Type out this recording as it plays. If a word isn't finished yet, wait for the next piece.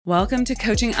Welcome to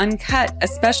Coaching Uncut, a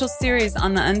special series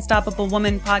on the Unstoppable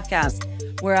Woman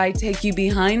podcast, where I take you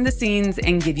behind the scenes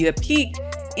and give you a peek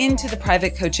into the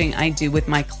private coaching I do with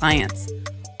my clients.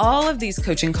 All of these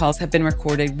coaching calls have been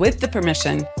recorded with the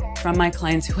permission from my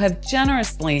clients who have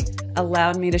generously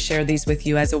allowed me to share these with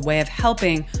you as a way of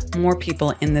helping more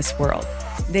people in this world.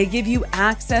 They give you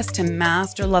access to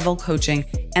master level coaching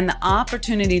and the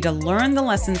opportunity to learn the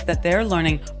lessons that they're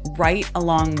learning right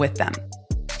along with them.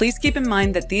 Please keep in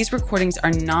mind that these recordings are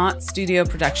not studio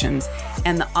productions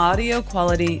and the audio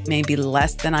quality may be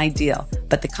less than ideal,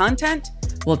 but the content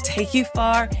will take you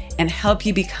far and help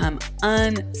you become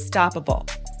unstoppable.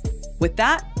 With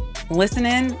that, listen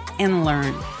in and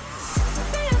learn.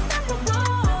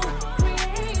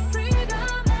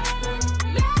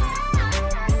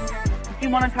 Do you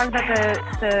want to talk about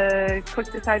the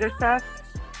quick decider stuff?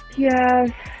 Yes.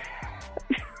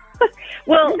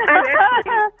 Well,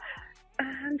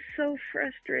 I'm so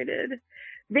frustrated.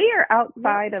 They are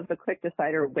outside of the quick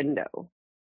decider window.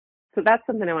 So that's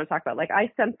something I want to talk about. Like,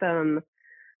 I sent them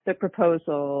the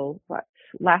proposal,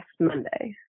 last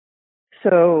Monday.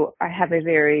 So I have a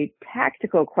very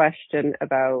tactical question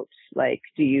about, like,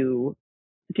 do you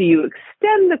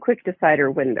extend the quick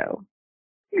decider window?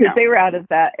 Because they were out of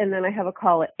that. And then I have a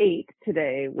call at 8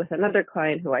 today with another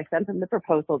client who I sent them the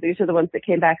proposal. These are the ones that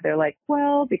came back. They're like,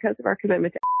 well, because of our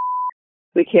commitment to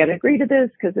we can't agree to this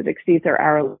because it exceeds our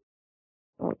hourly.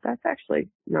 Well, that's actually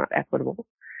not equitable.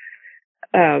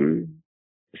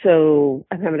 So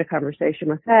I'm having a conversation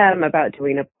with them about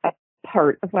doing a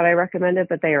part of what I recommended,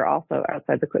 but they are also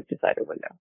outside the quick decider window.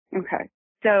 Okay.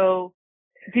 So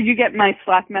did you get my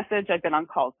Slack message? I've been on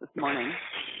calls this morning.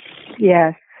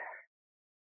 Yes.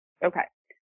 Okay.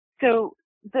 So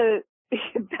that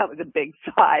was a big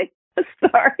sigh.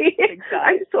 Sorry. Big sigh.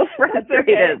 I'm so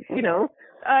frustrated, okay.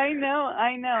 I know.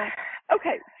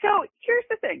 Okay, so here's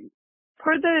the thing.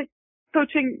 For the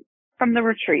coaching from the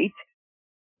retreat,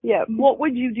 what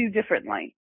would you do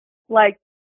differently? Like,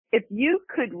 if you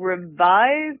could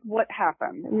revise what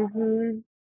happened,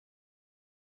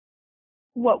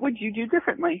 what would you do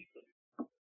differently?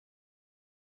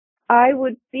 I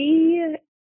feel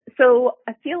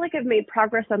like I've made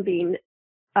progress on being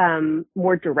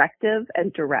more directive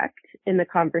and direct in the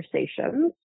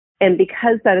conversations. And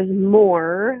because that is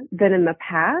more than in the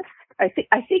past, I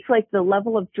think like the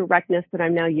level of directness that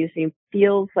I'm now using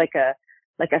feels like a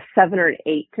 7 or an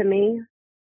 8 to me,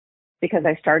 because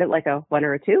I started like a 1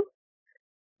 or a 2,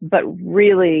 but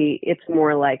really it's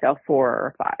more like a 4 or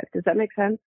a 5. Does that make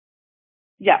sense?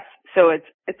 Yes. So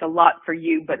it's a lot for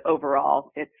you, but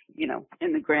overall it's,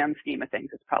 in the grand scheme of things,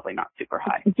 it's probably not super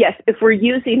high. Yes. If we're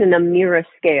using an Amira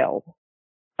scale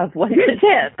of 1 to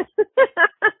 10.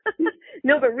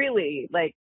 No, but really,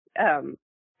 like,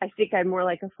 I think I'm more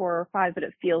like a 4 or 5, but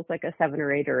it feels like a 7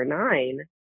 or 8 or a 9,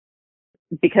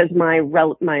 because my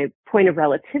point of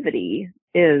relativity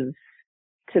is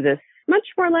to this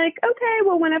much more like, okay,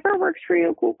 well, whenever works for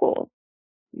you, cool.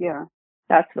 Yeah.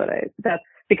 That's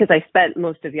because I spent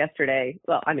most of yesterday,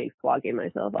 flogging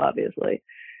myself, obviously,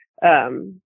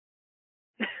 blowing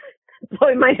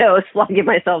my nose, flogging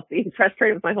myself, being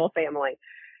frustrated with my whole family,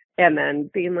 and then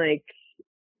being like,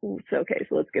 it's okay,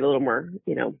 so let's get a little more,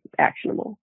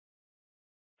 actionable.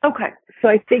 Okay. So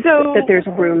I think that there's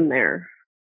room there.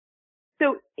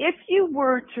 So if you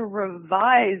were to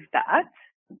revise that,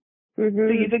 so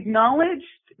you've acknowledged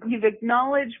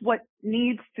what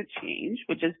needs to change,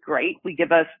 which is great. We're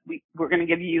going to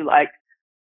give you like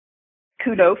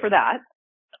kudo for that.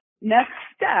 Next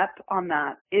step on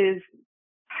that is,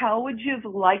 how would you have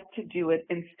liked to do it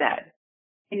instead?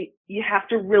 And you have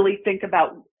to really think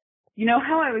about,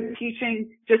 how I was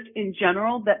teaching just in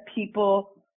general that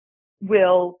people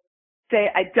will say,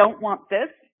 I don't want this,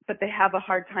 but they have a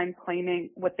hard time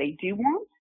claiming what they do want.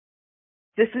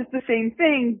 This is the same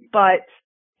thing, but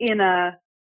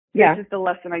this is the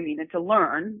lesson I needed to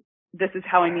learn. This is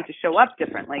how I need to show up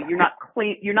differently.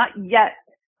 You're not yet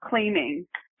claiming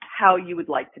how you would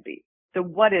like to be. So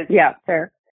what is it?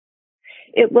 Fair.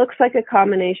 It looks like a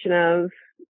combination of,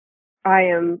 I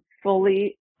am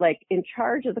fully like in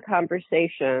charge of the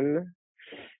conversation,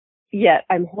 yet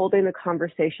I'm holding the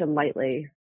conversation lightly,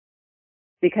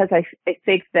 because I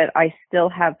think that I still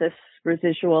have this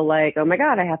residual like, oh my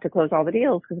God, I have to close all the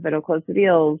deals, because if I don't close the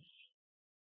deals,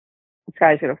 the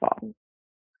sky's going to fall.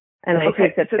 And I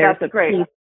think that there's a great.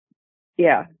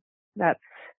 piece, that's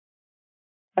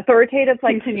authoritative,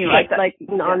 like, continue like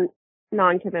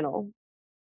non-committal.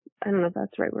 I don't know if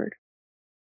that's the right word.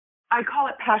 I call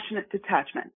it passionate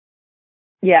detachment.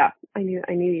 Yeah, I knew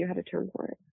you had a term for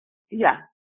it. Yeah.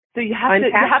 So you have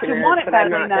to want it but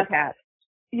badly I'm not enough. detached.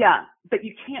 Yeah, but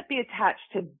you can't be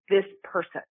attached to this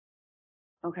person.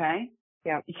 Okay?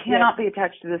 Yeah. You cannot be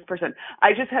attached to this person.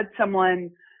 I just had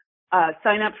someone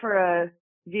sign up for a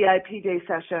VIP day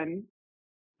session,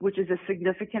 which is a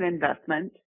significant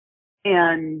investment,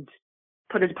 and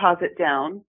put a deposit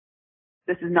down.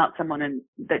 This is not someone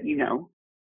that you know.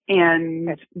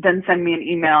 And then send me an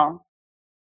email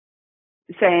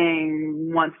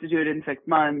saying wants to do it in 6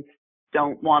 months,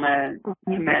 don't want to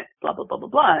commit, blah, blah, blah, blah,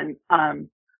 blah. And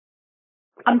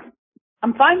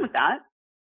I'm fine with that.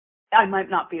 I might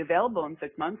not be available in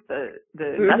 6 months. The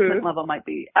investment level might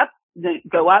be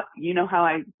go up. You know how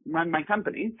I run my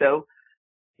company. So,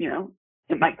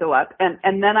 it might go up.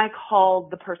 And then I call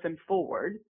the person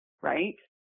forward, right?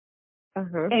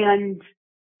 And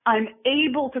I'm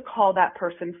able to call that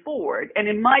person forward. And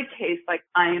in my case, like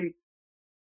I'm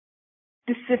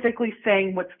specifically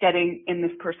saying what's getting in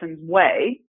this person's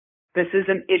way. This is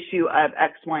an issue of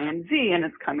X, Y, and Z, and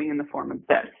it's coming in the form of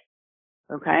this.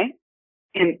 Okay?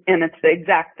 And it's the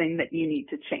exact thing that you need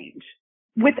to change.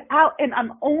 And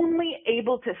I'm only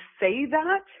able to say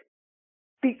that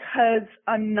because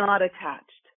I'm not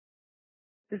attached.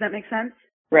 Does that make sense?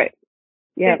 Right.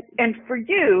 Yeah. And for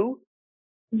you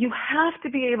have to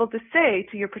be able to say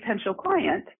to your potential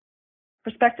client,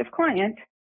 prospective client,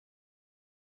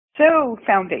 so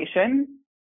foundation,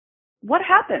 what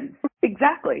happens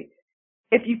exactly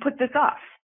if you put this off?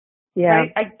 Yeah.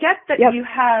 Right? I get that you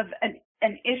have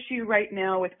an issue right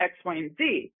now with X, Y, and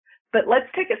Z, but let's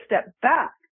take a step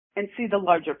back and see the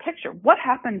larger picture. What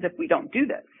happens if we don't do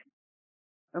this?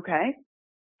 Okay?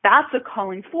 That's a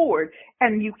calling forward.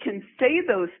 And you can say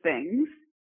those things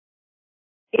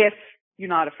if you're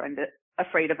not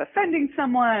afraid of offending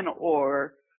someone,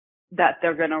 or that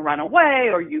they're going to run away,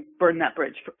 or you burn that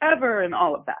bridge forever, and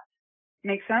all of that.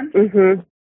 Make sense?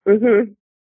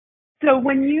 So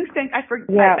when you think,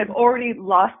 I've already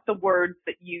lost the words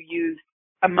that you used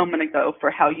a moment ago for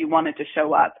how you wanted to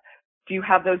show up. Do you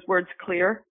have those words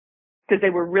clear? Because they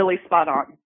were really spot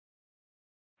on.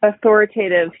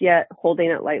 Authoritative, yet holding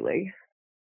it lightly.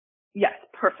 Yes,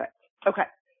 perfect. Okay.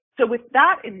 So with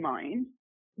that in mind,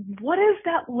 what does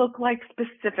that look like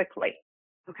specifically?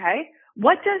 Okay.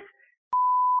 What does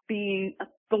being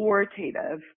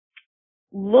authoritative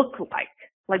look like?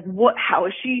 Like how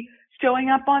is she showing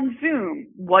up on Zoom?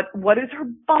 What is her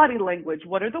body language?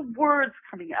 What are the words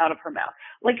coming out of her mouth?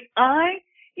 Like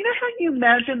you know how you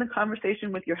imagine the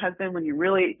conversation with your husband when you're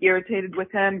really irritated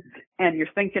with him and you're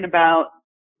thinking about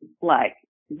like,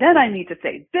 then I need to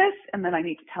say this and then I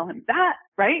need to tell him that,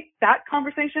 right? That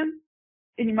conversation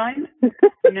in your mind? You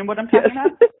know what I'm talking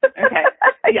about? Okay.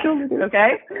 Yes.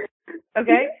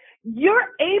 Okay. You're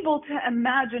able to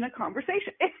imagine a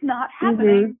conversation. It's not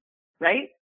happening, right?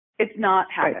 It's not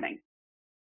happening.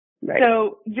 Right.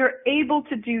 So you're able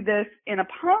to do this in a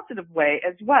positive way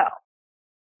as well.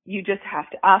 You just have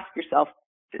to ask yourself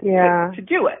to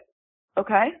do it.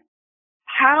 Okay?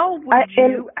 How would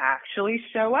you actually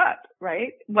show up,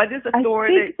 right? What is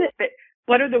authority?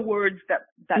 What are the words that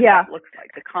looks like,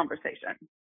 the conversation?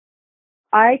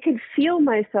 I could feel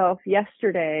myself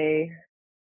yesterday.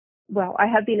 Well, I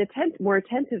have been more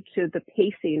attentive to the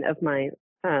pacing of my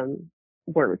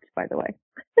words, by the way,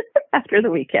 after the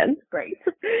weekend. Great.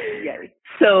 Yay.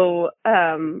 So,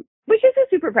 which is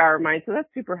a superpower of mine, so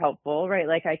that's super helpful, right?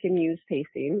 Like I can use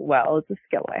pacing well. It's a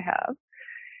skill I have.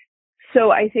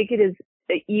 So I think it is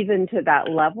even to that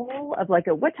level of like,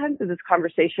 at what times of this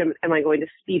conversation am I going to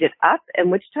speed it up, and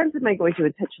which times am I going to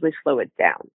intentionally slow it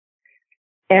down?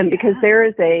 And because there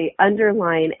is a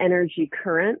underlying energy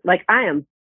current, like I am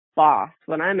boss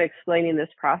when I'm explaining this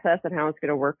process and how it's going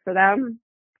to work for them,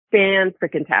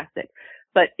 fan-freaking-tastic.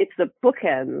 But it's the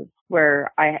bookends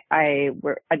where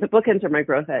where the bookends are my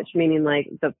growth edge, meaning like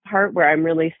the part where I'm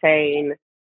really saying,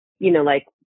 like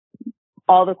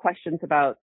all the questions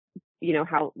about,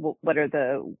 how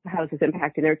is this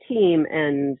impacting their team,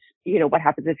 and, what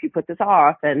happens if you put this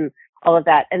off, and all of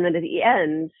that. And then at the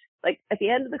end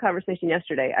of the conversation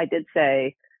yesterday, I did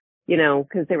say,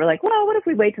 because they were like, well, what if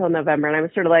we wait till November? And I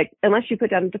was sort of like, unless you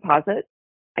put down a deposit,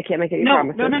 I can't make any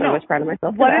promises. No. I was proud of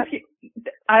myself.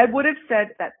 I would have said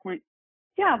at that point,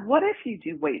 what if you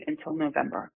do wait until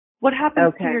November? What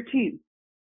happens to your team?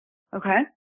 Okay.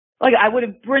 Like I would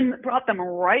have brought them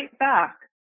right back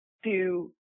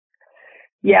to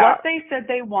what they said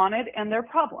they wanted and their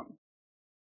problem.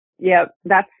 Yeah,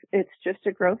 it's just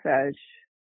a growth edge.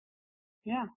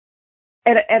 Yeah.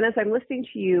 And as I'm listening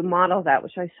to you model that,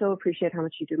 which I so appreciate how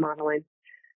much you do modeling,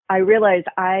 I realize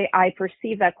I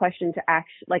perceive that question to I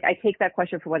take that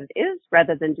question for what it is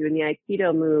rather than doing the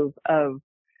Aikido move of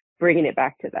bringing it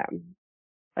back to them.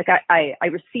 Like I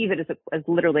receive it as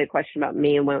literally a question about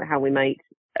me and how we might,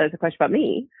 as a question about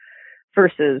me,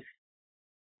 versus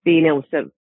being able to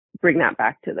bring that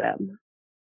back to them.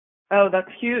 Oh,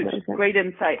 that's huge. Great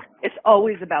insight. It's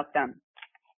always about them.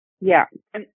 Yeah.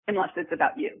 Unless it's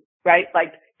about you, right?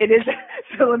 Like it is.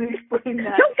 So let me explain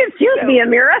that. Don't confuse me,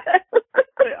 Amira.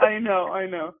 I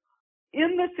know.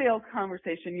 In the sales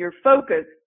conversation, your focus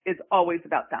is always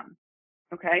about them.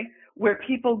 Okay. Where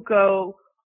people go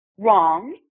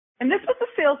wrong. And this was a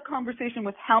sales conversation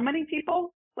with how many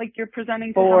people? Like you're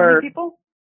presenting to how many people?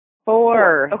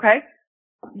 4. Okay.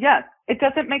 Yes. It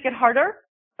doesn't make it harder.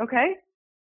 Okay.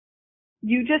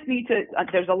 You just need to,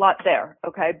 there's a lot there.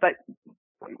 Okay. But,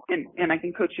 and I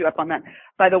can coach you up on that.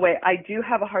 By the way, I do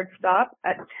have a hard stop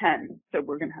at 10. So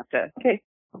we're going to have to,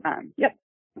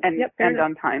 end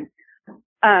on time.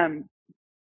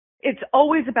 It's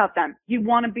always about them. You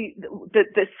want to be,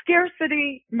 the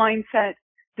scarcity mindset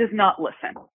does not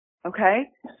listen. Okay.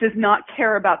 Does not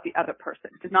care about the other person.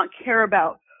 Does not care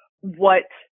about what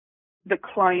the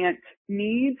client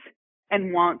needs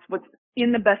and wants, what's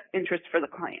in the best interest for the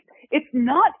client. It's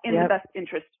not in the best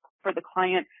interest for the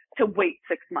client to wait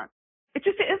 6 months. It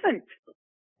just isn't.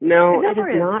 No, it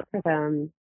is not for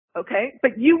them. Okay.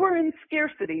 But you were in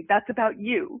scarcity. That's about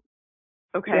you.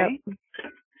 Okay. Yep.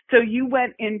 So you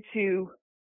went into,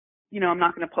 I'm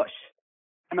not going to push.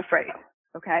 I'm afraid.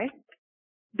 Okay.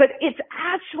 But it's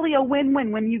actually a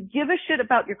win-win when you give a shit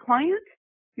about your client,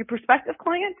 your prospective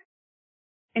client,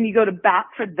 and you go to bat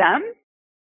for them.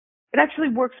 It actually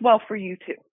works well for you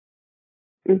too.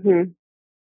 Mhm.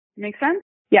 Make sense?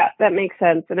 Yeah, that makes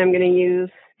sense. And I'm going to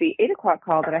use the 8:00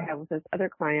 call that I have with this other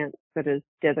client that is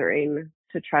dithering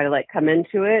to try to come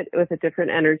into it with a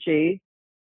different energy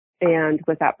and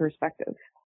with that perspective.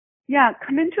 Yeah,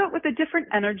 come into it with a different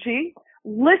energy.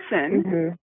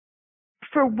 Listen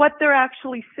for what they're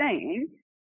actually saying,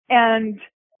 and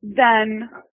then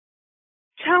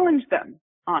challenge them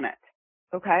on it.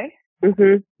 Okay?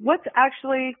 What's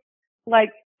actually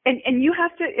and you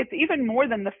have to, it's even more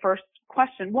than the first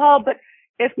question. Well, but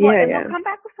if they'll come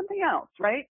back with something else,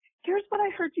 right? Here's what I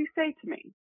heard you say to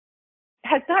me.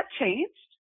 Has that changed?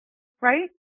 Right?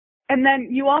 And then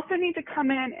you also need to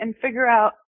come in and figure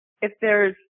out if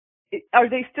are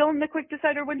they still in the quick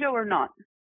decider window or not?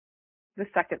 The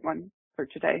second one for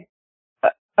today.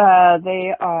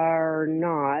 They are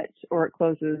not, or it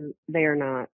closes. They are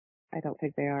not. I don't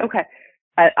think they are. Okay.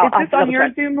 Is this on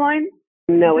your Zoom line?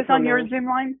 No, is this on your Zoom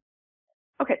line?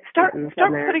 Okay. Start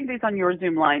putting these on your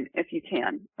Zoom line if you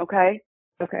can. Okay.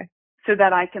 Okay. So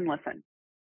that I can listen.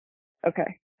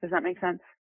 Okay. Does that make sense?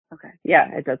 Okay. Yeah,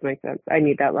 it does make sense. I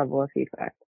need that level of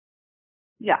feedback.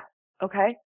 Yeah.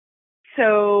 Okay.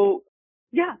 So,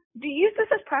 yeah, use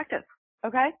this as practice.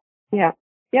 Okay. Yeah.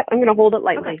 Yep. I'm going to hold it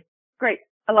lightly. Okay. Great.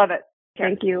 I love it. Okay.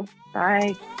 Thank you.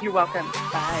 Bye. You're welcome.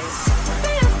 Bye.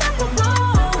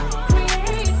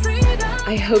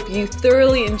 I hope you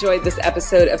thoroughly enjoyed this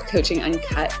episode of Coaching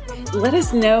Uncut. Let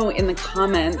us know in the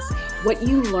comments what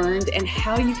you learned and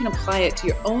how you can apply it to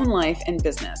your own life and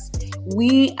business.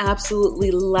 We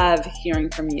absolutely love hearing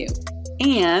from you.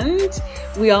 And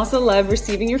we also love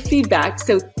receiving your feedback.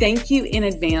 So thank you in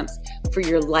advance for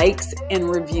your likes and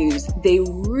reviews. They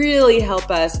really help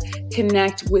us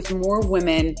connect with more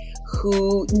women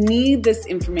who need this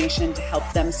information to help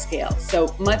them scale.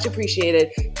 So much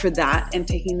appreciated for that and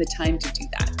taking the time to do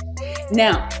that.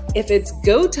 Now, if it's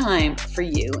go time for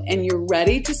you and you're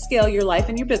ready to scale your life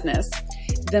and your business,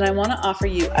 then I want to offer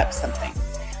you up something.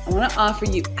 I want to offer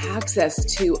you access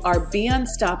to our Be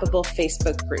Unstoppable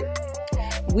Facebook group.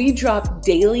 We drop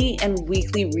daily and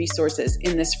weekly resources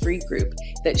in this free group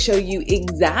that show you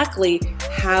exactly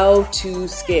how to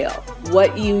scale,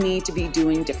 what you need to be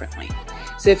doing differently.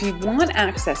 So if you want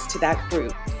access to that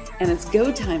group and it's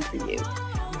go time for you,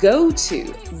 go to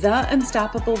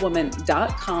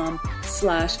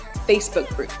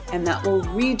theunstoppablewoman.com/Facebook group, and that will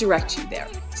redirect you there.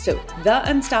 So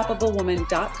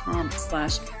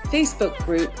theunstoppablewoman.com/Facebook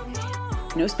group,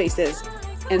 no spaces,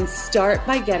 and start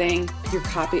by getting your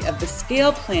copy of the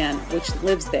Scale Plan, which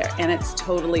lives there, and it's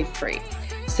totally free.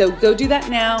 So go do that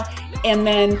now, and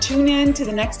then tune in to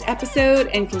the next episode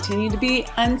and continue to be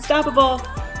unstoppable.